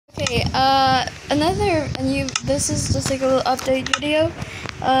Okay, this is just like a little update video.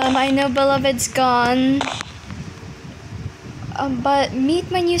 I know Beloved's gone. But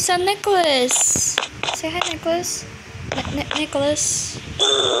meet my new son, Nicholas. Say hi, Nicholas. Nicholas.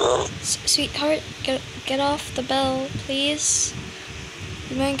 Sweetheart, get off the bell, please.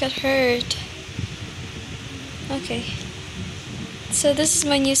 You might get hurt. Okay. So this is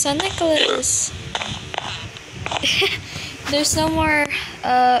my new son, Nicholas. There's no more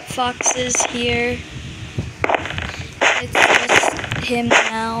foxes here. It's just him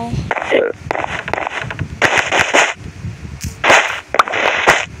now.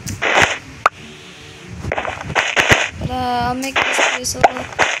 But I'll make this place a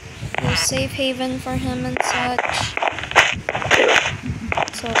little safe haven for him and such.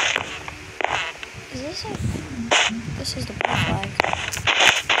 So, is this a... This is the blue flag.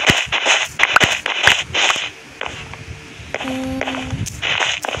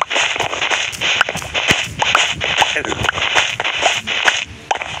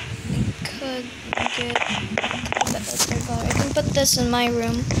 I can put this in my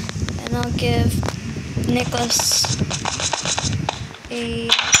room, and I'll give Nicholas a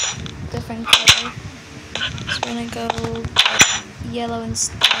different color. So we're gonna go yellow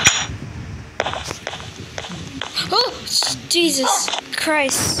instead. Oh, Jesus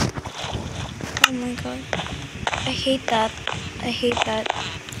Christ! Oh my God! I hate that. I hate that.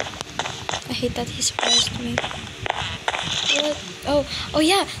 I hate that he surprised me. What? Oh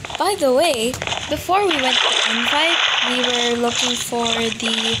yeah, by the way, before we went to invite, we were looking for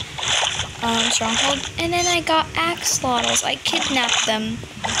the stronghold, and then I got axolotls. I kidnapped them.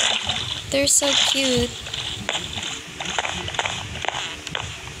 They're so cute.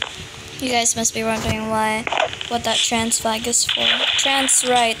 You guys must be wondering what that trans flag is for. Trans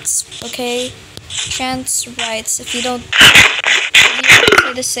rights, okay? Trans rights. If you don't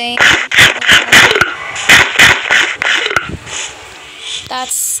say the same,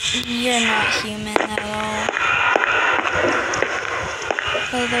 you're not human at all.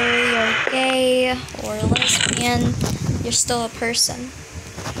 Whether you're gay or lesbian, you're still a person,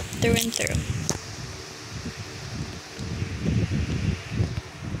 through and through.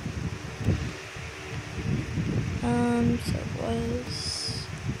 So it was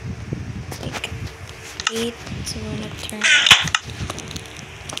like 8, so I'm gonna turn.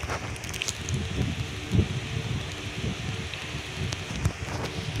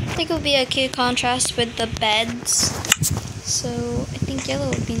 I think it would be a cute contrast with the beds. So I think yellow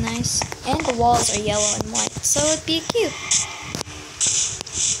would be nice. And the walls are yellow and white, so it'd be cute.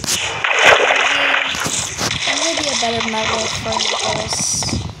 Maybe a better metal for Nicholas.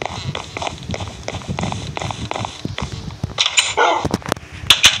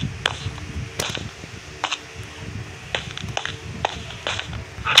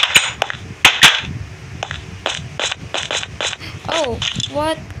 Oh,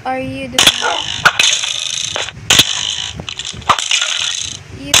 what are you doing?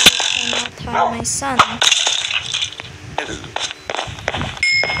 You cannot harm my son.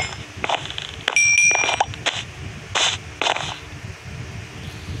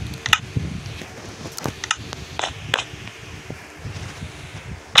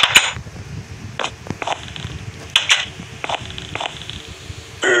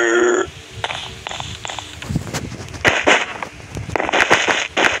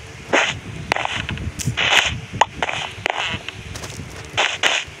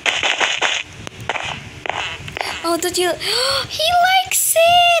 Oh, did you? He likes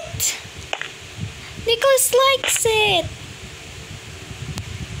it! Nicholas likes it!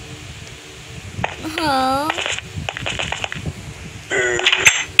 Aww.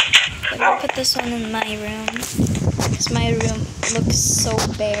 I'll put this one in my room, because my room looks so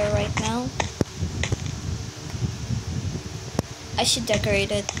bare right now. I should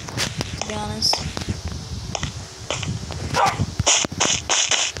decorate it, to be honest.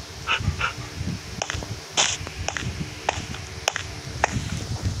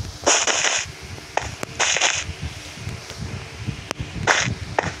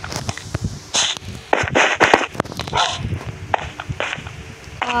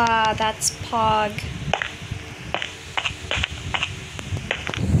 Ah, that's Pog.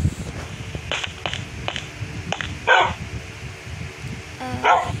 I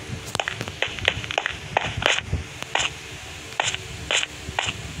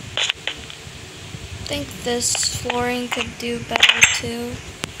think this flooring could do better too.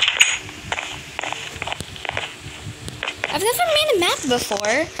 I've never made a map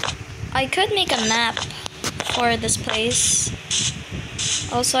before. I could make a map for this place.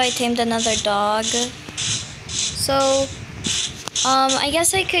 Also, I tamed another dog. So, I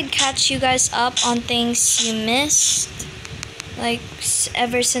guess I could catch you guys up on things you missed. Like,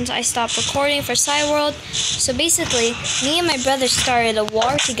 ever since I stopped recording for Cyworld. So basically, me and my brother started a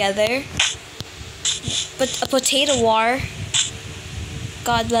war together. But a potato war.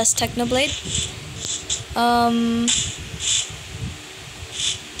 God bless Technoblade.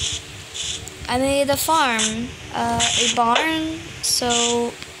 I made a farm, a barn,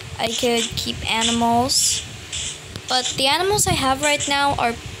 so I could keep animals. But the animals I have right now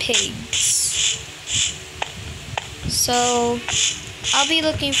are pigs. So I'll be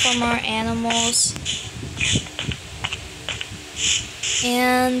looking for more animals.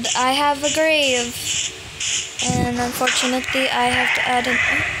 And I have a grave. And unfortunately I have to add an...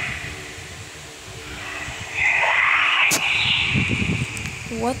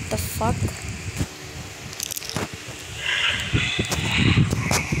 What the fuck?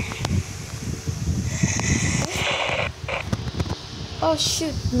 Oh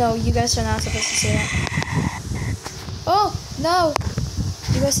shoot, no, you guys are not supposed to see that. Oh, no!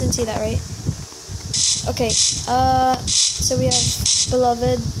 You guys didn't see that, right? Okay, so we have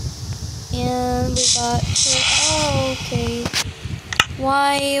Beloved, and we got her. Oh, okay.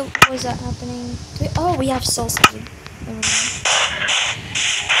 Why was that happening? Oh, we have Soul Seed. Never mind.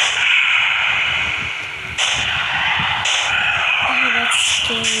 Oh, that's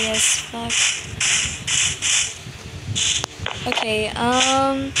scary as fuck. Okay,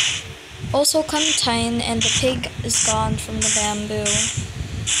 also Clementine, and the pig is gone from the bamboo.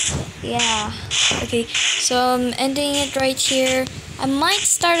 Yeah. Okay, so I'm ending it right here. I might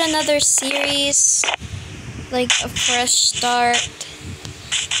start another series, like a fresh start,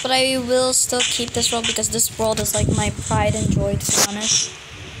 but I will still keep this world because this world is like my pride and joy, to be honest.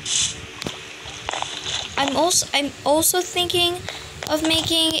 I'm also thinking of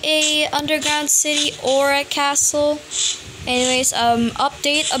making a underground city or a castle. Anyways,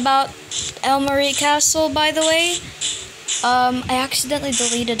 update about El Marie Castle, by the way. I accidentally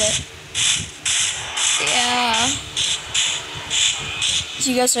deleted it. Yeah. So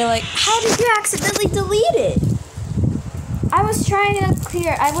you guys are like, how did you accidentally delete it? I was trying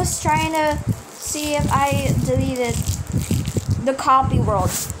to see if I deleted the copy world.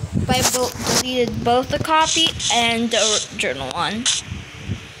 But I deleted both the copy and the original one.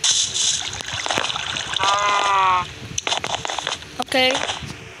 Okay.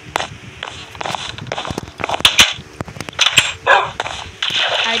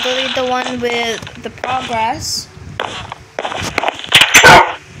 I deleted the one with the progress.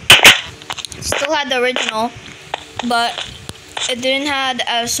 Still had the original, but it didn't have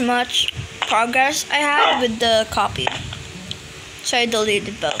as much progress I had with the copy. So I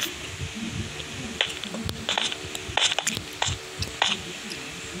deleted both.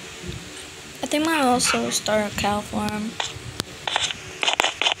 I think I might also start a cow farm.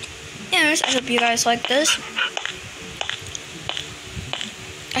 Anyways, I hope you guys like this.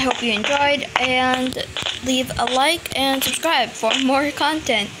 I hope you enjoyed, and leave a like and subscribe for more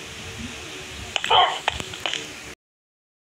content.